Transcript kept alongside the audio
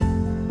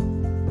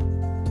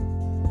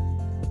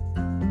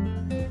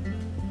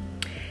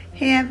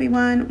Hey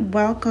everyone,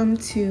 welcome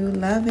to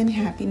Love and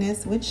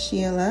Happiness with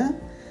Sheila.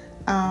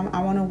 I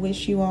want to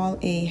wish you all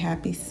a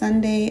happy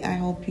Sunday. I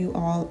hope you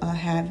all are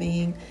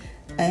having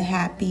a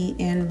happy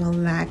and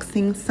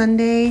relaxing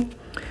Sunday.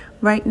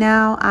 Right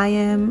now, I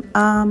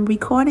am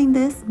recording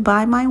this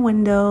by my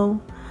window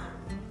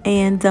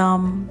and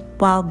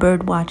while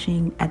bird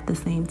watching at the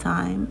same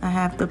time. I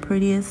have the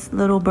prettiest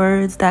little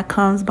birds that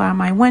comes by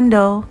my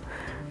window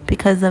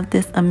because of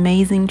this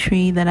amazing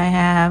tree that I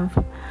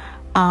have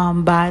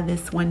by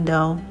this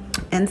window.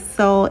 And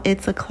so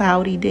it's a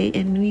cloudy day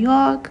in New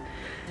York,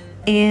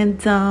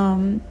 and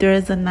there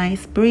is a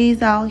nice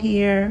breeze out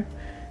here,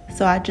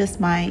 so I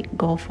just might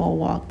go for a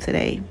walk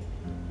today.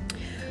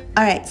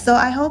 All right, so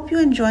I hope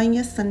you're enjoying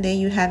your Sunday.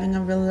 You're having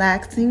a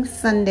relaxing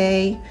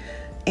Sunday,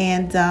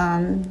 and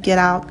get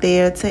out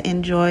there to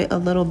enjoy a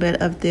little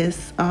bit of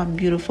this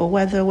beautiful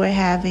weather we're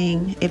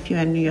having if you're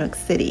in New York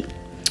City.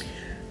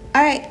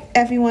 All right,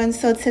 everyone,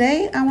 so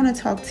today I want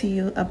to talk to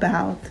you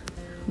about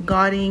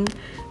guarding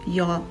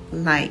your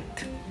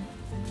light.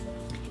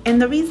 And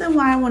the reason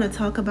why I want to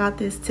talk about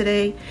this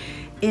today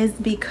is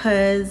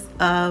because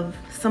of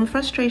some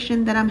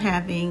frustration that I'm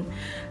having.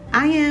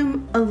 I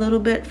am a little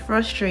bit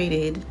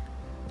frustrated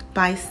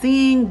by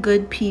seeing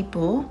good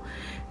people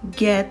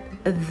get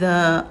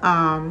the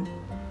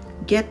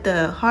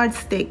hard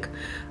stick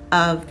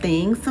of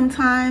things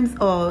sometimes,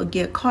 or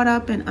get caught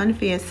up in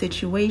unfair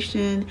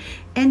situation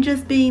and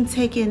just being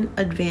taken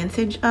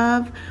advantage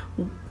of,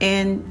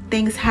 and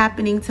things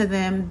happening to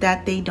them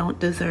that they don't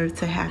deserve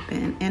to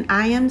happen. And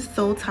I am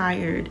so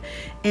tired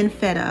and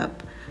fed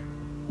up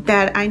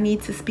that I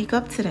need to speak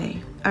up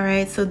today. All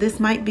right, so this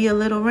might be a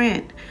little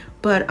rant,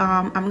 but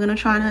I'm gonna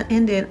try to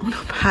end it on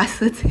a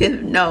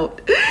positive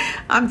note.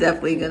 I'm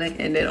definitely gonna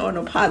end it on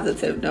a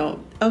positive note.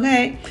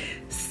 Okay,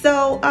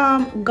 so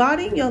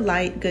guarding your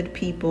light, good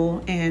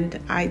people, and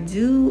I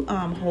do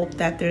hope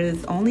that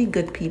there's only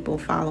good people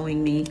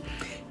following me,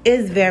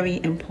 is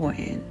very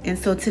important. And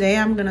so today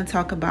I'm going to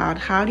talk about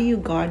how do you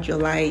guard your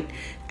light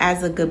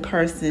as a good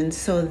person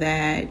so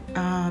that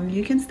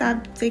you can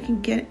stop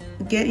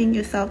getting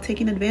yourself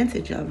taken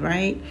advantage of,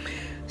 right?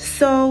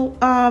 So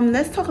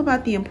let's talk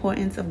about the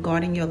importance of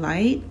guarding your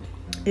light,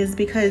 is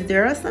because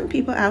there are some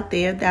people out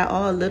there that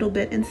are a little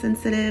bit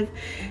insensitive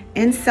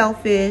and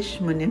selfish,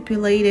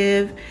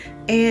 manipulative,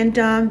 and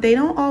they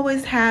don't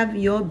always have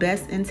your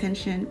best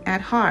intention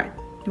at heart.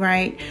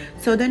 Right?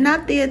 So they're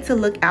not there to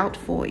look out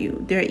for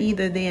you. They're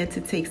either there to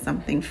take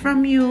something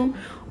from you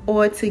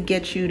or to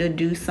get you to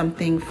do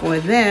something for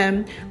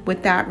them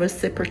without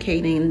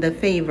reciprocating the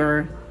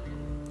favor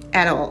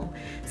at all.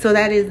 So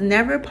that is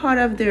never part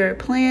of their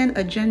plan,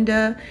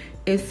 agenda,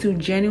 is to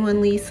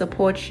genuinely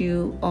support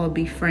you or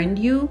befriend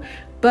you,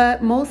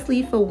 but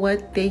mostly for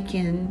what they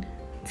can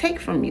take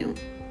from you.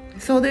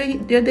 So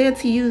they're there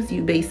to use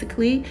you,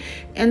 basically.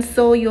 And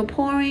so you're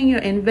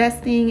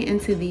investing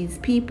into these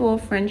people,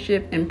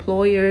 friendship,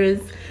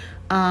 employers,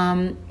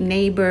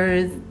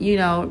 neighbors,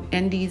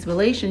 in these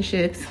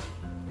relationships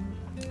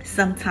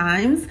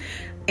sometimes,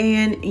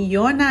 and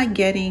you're not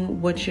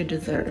getting what you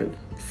deserve.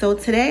 So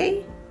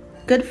today,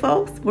 good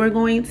folks, we're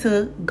going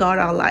to guard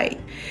our light.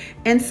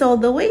 And so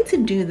the way to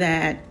do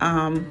that,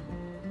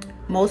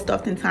 most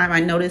oftentimes I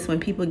notice when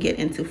people get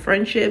into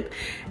friendship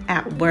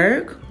at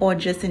work or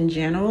just in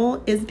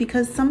general, is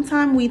because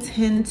sometimes we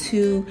tend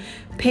to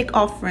pick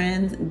our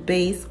friends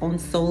based on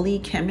solely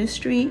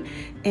chemistry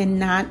and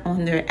not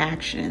on their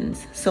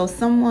actions. So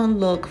someone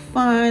look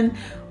fun,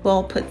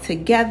 well put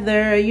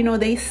together,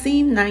 they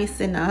seem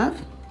nice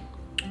enough,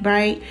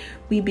 right?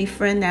 We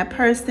befriend that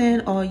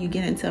person, or you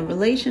get into a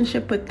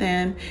relationship with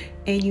them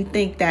and you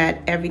think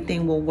that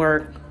everything will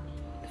work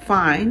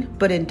fine,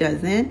 but it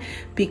doesn't,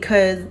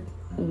 because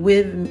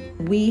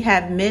we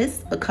have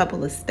missed a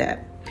couple of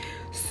steps.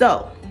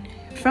 So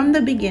from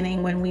the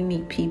beginning, when we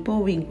meet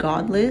people,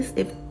 regardless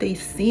if they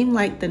seem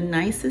like the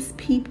nicest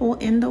people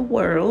in the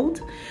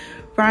world,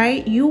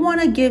 right, you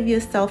want to give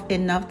yourself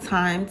enough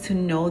time to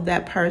know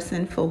that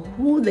person for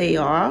who they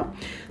are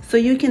so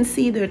you can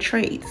see their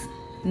traits.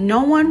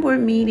 No one we're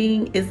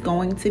meeting is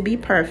going to be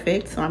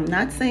perfect, so I'm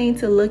not saying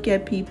to look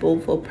at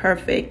people for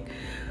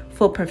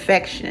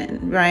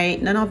perfection,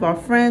 right? None of our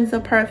friends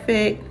are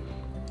perfect.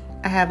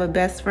 I have a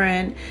best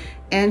friend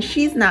and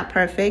she's not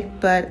perfect,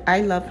 but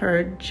I love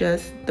her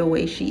just the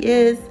way she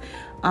is.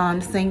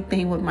 Same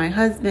thing with my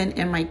husband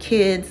and my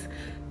kids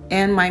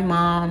and my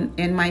mom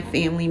and my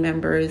family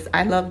members.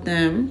 I love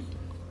them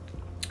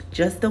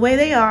just the way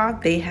they are.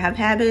 They have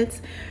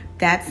habits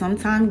that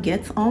sometimes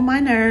gets on my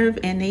nerve,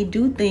 and they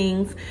do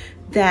things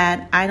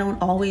that I don't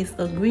always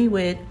agree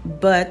with,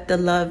 but the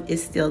love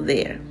is still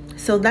there.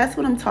 So that's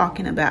what I'm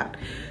talking about.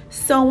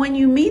 So when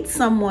you meet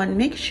someone,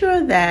 make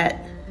sure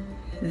that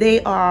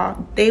they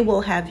will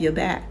have your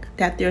back,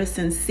 that they're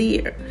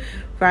sincere,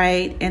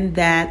 right? And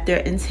that their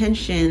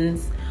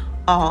intentions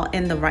are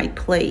in the right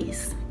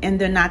place,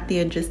 and they're not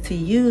there just to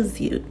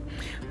use you,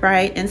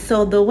 right? And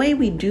so the way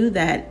we do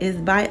that is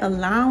by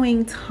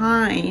allowing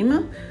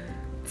time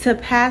to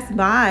pass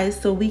by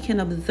so we can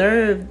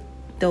observe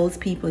those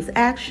people's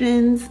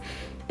actions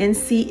and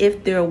see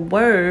if their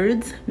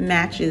words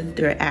matches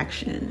their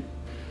action.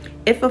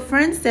 If a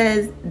friend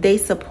says they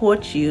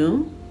support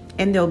you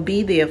and they'll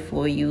be there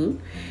for you,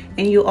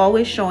 and you're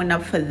always showing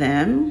up for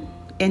them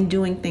and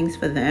doing things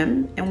for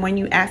them, and when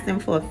you ask them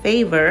for a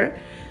favor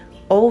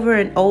over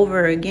and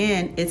over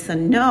again, it's a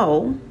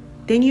no,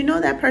 then you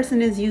know that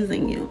person is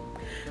using you,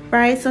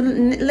 right? So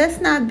let's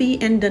not be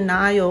in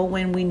denial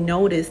when we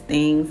notice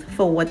things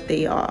for what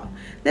they are.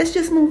 Let's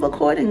just move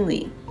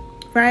accordingly,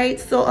 right?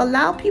 So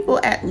allow people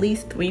at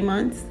least 3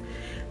 months.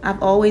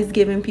 I've always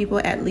given people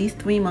at least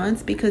 3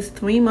 months, because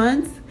 3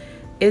 months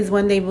is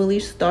when they really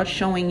start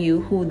showing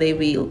you who they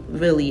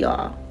really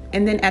are.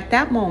 And then at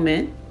that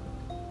moment,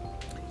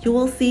 you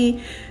will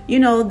see,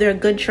 their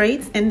good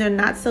traits and their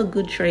not so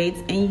good traits.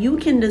 And you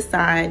can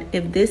decide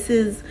if this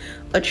is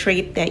a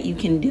trait that you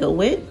can deal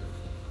with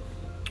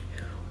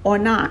or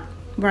not,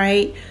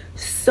 right?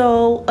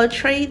 So a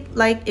trait,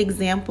 like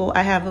example,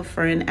 I have a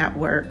friend at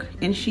work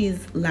and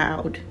she's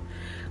loud.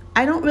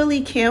 I don't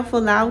really care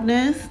for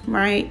loudness,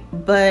 right?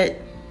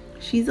 But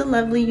she's a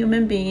lovely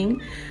human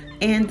being,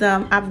 and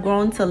I've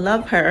grown to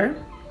love her,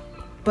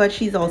 but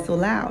she's also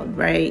loud,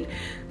 right?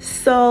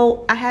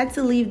 So I had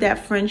to leave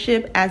that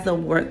friendship as a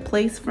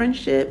workplace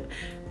friendship,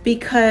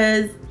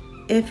 because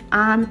if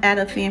I'm at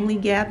a family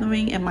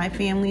gathering and my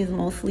family is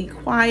mostly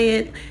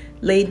quiet,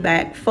 laid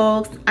back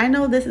folks, I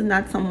know this is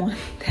not someone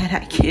that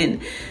I can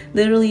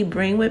literally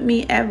bring with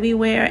me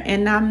everywhere,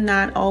 and I'm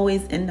not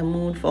always in the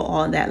mood for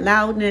all that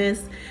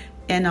loudness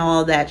and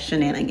all that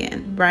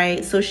shenanigan,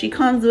 right? So she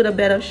comes with a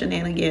bit of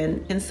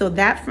shenanigan, and so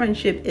that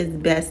friendship is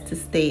best to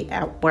stay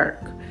at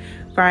work,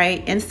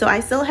 right? And so I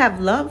still have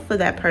love for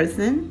that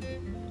person,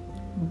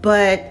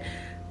 but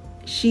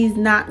she's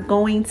not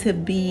going to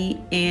be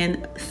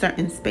in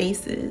certain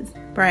spaces,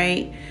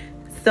 right?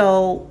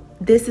 So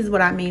this is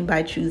what I mean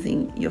by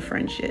choosing your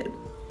friendship.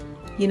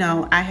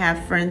 I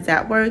have friends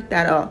at work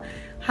that are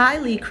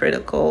highly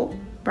critical,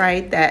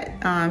 right?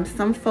 That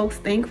some folks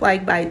think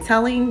like by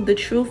telling the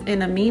truth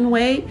in a mean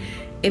way,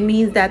 it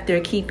means that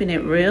they're keeping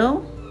it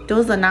real.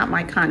 Those are not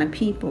my kind of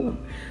people,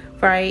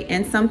 right?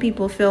 And some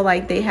people feel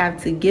like they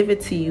have to give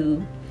it to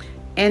you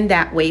in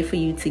that way for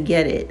you to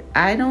get it.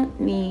 I don't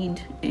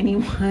need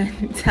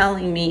anyone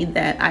telling me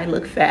that I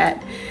look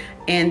fat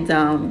and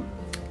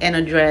in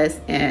a dress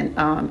and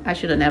I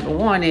should have never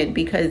worn it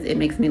because it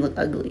makes me look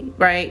ugly,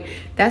 right?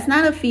 That's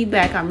not a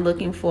feedback I'm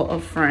looking for a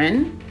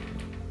friend.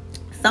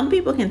 Some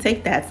people can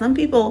take that. Some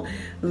people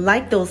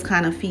like those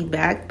kind of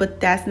feedback, but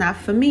that's not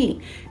for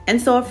me.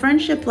 And so a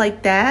friendship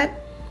like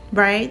that,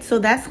 right? So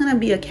that's going to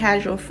be a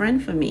casual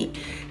friend for me.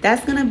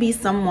 That's going to be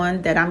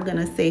someone that I'm going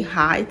to say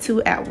hi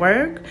to at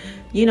work.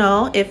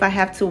 If I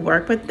have to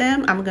work with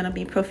them, I'm going to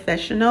be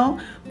professional,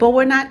 but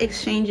we're not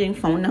exchanging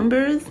phone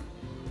numbers.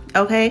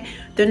 Okay.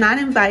 They're not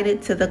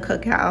invited to the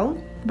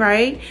cookout,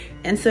 right?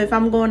 And so if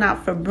I'm going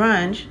out for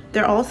brunch,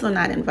 they're also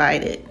not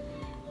invited,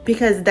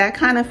 because that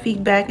kind of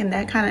feedback and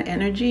that kind of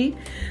energy,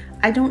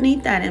 I don't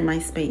need that in my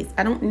space.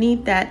 I don't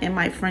need that in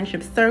my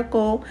friendship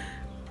circle.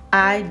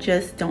 I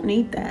just don't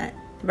need that,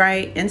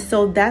 right? And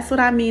so that's what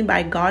I mean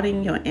by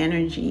guarding your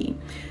energy.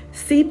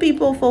 See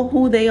people for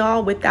who they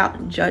are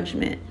without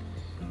judgment.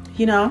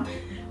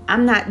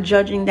 I'm not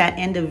judging that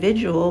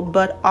individual,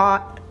 but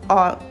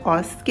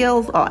our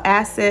skills or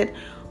asset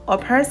or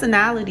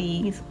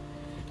personalities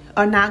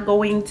are not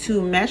going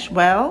to mesh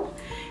well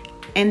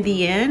in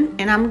the end,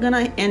 and I'm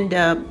gonna end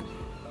up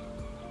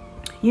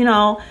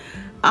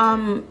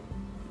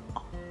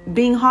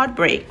being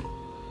heartbreak,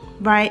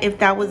 right? If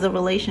that was a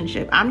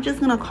relationship, I'm just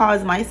gonna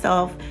cause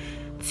myself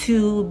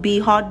to be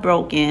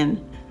heartbroken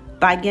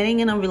by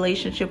getting in a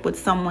relationship with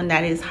someone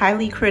that is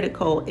highly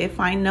critical if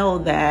I know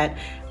that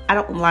I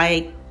don't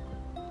like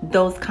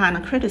those kind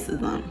of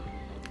criticism.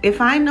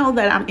 If I know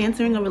that I'm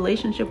entering a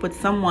relationship with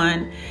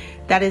someone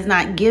that is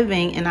not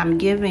giving and I'm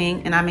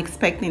giving and I'm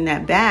expecting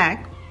that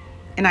back,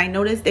 and I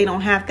notice they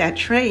don't have that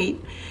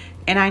trait,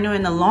 and I know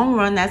in the long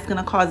run that's going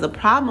to cause a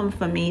problem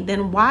for me,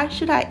 then why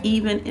should I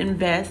even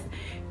invest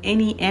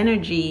any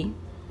energy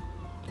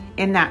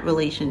in that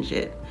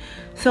relationship?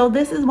 So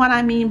this is what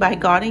I mean by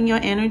guarding your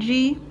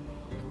energy.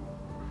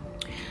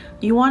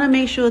 You want to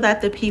make sure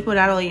that the people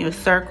that are in your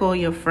circle,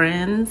 your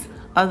friends,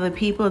 are the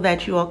people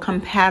that you are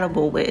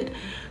compatible with.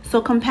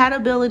 So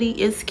compatibility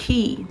is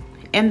key.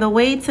 And the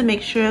way to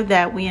make sure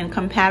that we're in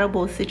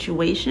compatible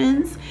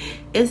situations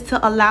is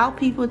to allow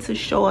people to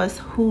show us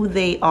who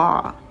they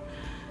are.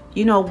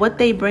 What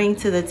they bring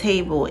to the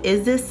table.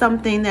 Is this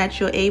something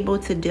that you're able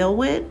to deal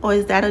with, or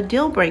is that a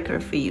deal breaker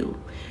for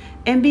you?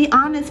 And be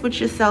honest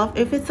with yourself.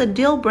 If it's a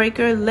deal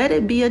breaker, let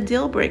it be a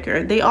deal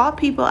breaker. There are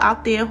people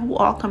out there who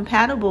are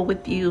compatible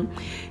with you.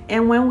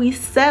 And when we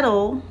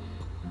settle,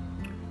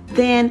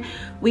 then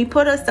we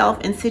put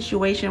ourselves in a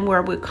situation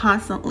where we're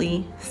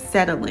constantly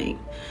settling.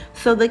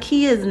 So the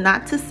key is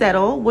not to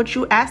settle. What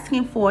you're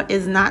asking for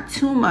is not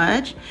too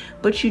much,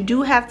 but you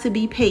do have to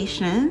be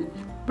patient,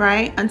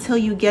 right? Until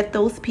you get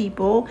those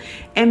people,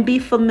 and be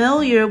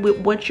familiar with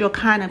what your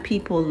kind of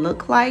people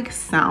look like,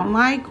 sound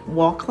like,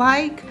 walk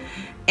like.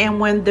 And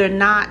when they're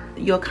not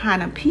your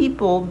kind of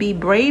people, be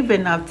brave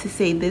enough to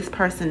say, this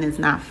person is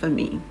not for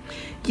me.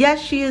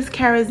 Yes, she is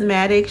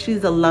charismatic.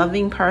 She's a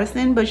loving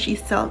person, but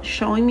she's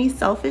showing me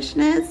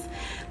selfishness.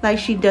 Like,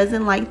 she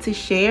doesn't like to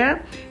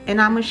share, and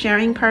I'm a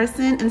sharing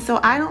person. And so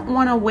I don't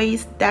want to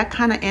waste that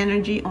kind of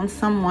energy on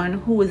someone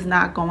who is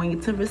not going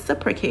to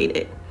reciprocate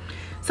it.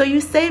 So you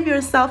save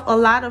yourself a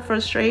lot of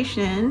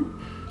frustration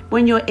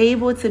when you're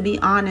able to be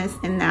honest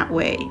in that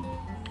way.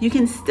 You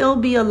can still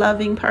be a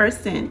loving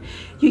person.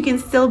 You can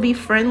still be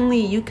friendly.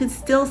 You could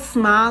still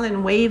smile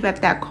and wave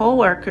at that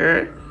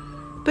coworker,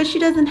 but she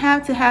doesn't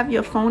have to have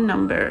your phone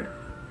number.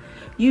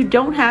 You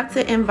don't have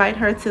to invite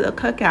her to the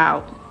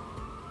cookout.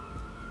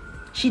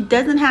 She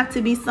doesn't have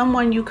to be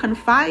someone you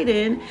confide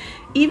in.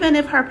 Even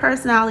if her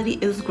personality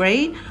is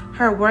great,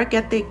 her work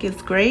ethic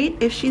is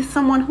great, if she's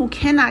someone who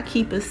cannot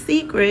keep a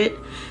secret,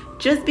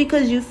 just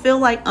because you feel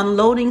like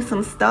unloading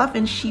some stuff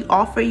and she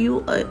offer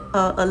you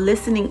a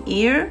listening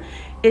ear,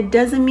 it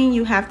doesn't mean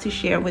you have to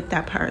share with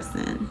that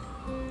person.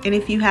 And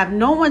if you have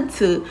no one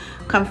to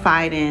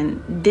confide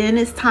in, then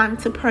it's time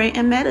to pray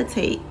and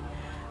meditate.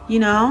 You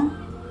know,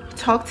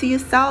 talk to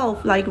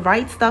yourself, like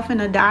write stuff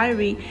in a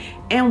diary,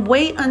 and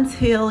wait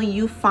until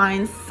you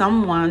find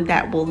someone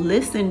that will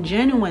listen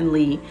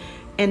genuinely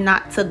and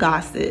not to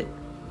gossip.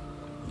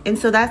 And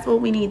so that's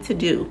what we need to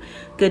do,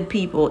 good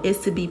people, is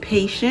to be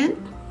patient.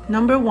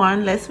 Number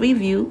one, let's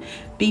review.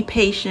 Be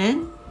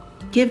patient.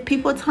 Give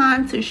people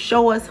time to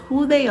show us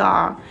who they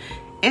are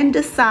and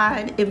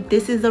decide if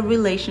this is a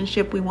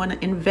relationship we want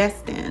to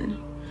invest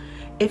in.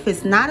 If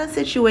it's not a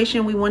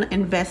situation we want to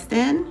invest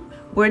in,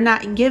 we're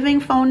not giving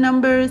phone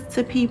numbers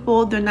to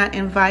people. They're not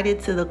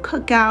invited to the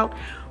cookout.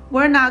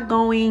 We're not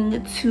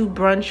going to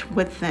brunch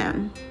with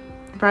them,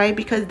 right?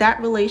 Because that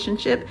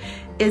relationship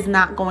is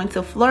not going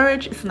to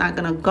flourish. It's not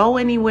going to go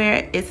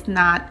anywhere. It's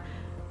not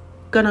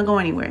going to go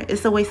anywhere.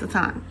 It's a waste of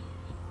time.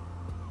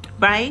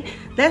 Right?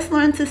 Let's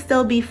learn to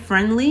still be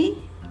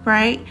friendly,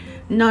 right?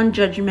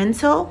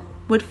 Non-judgmental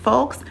with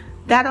folks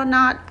that are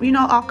not,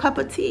 our cup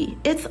of tea.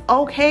 It's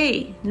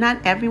okay.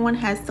 Not everyone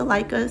has to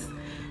like us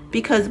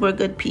because we're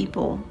good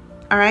people.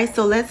 All right?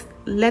 So let's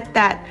let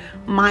that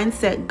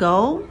mindset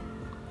go,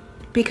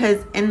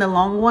 because in the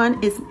long run,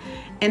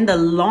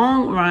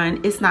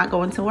 it's not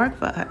going to work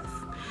for us.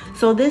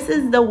 So this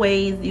is the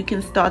ways you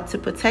can start to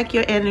protect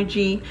your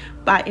energy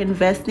by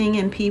investing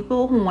in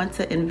people who want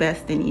to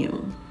invest in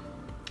you.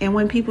 And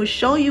when people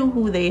show you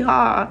who they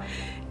are,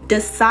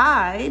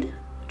 decide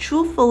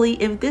truthfully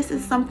if this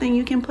is something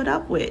you can put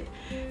up with.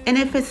 And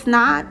if it's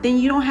not, then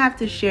you don't have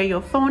to share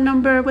your phone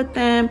number with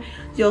them,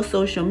 your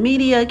social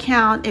media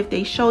account. If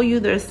they show you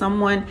there's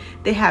someone,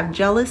 they have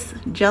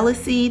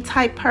jealousy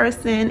type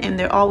person, and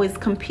they're always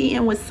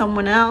competing with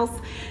someone else,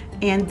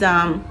 and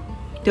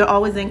they're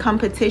always in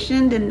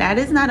competition, then that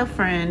is not a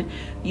friend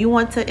you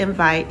want to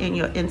invite in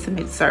your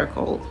intimate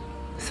circle.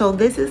 So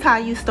this is how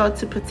you start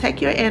to protect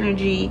your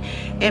energy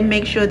and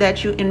make sure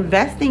that you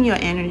invest in your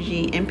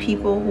energy in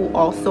people who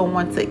also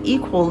want to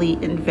equally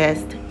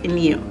invest in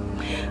you.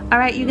 All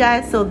right, you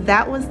guys, so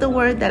that was the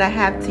word that I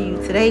have to you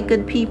today,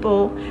 good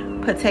people.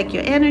 Protect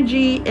your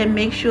energy and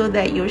make sure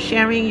that you're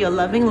sharing your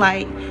loving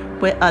light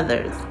with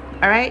others.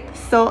 All right,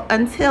 so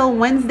until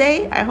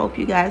Wednesday, I hope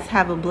you guys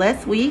have a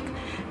blessed week,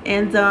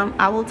 and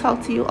I will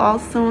talk to you all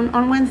soon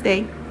on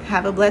Wednesday.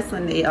 Have a blessed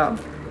Sunday, y'all.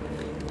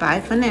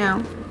 Bye for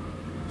now.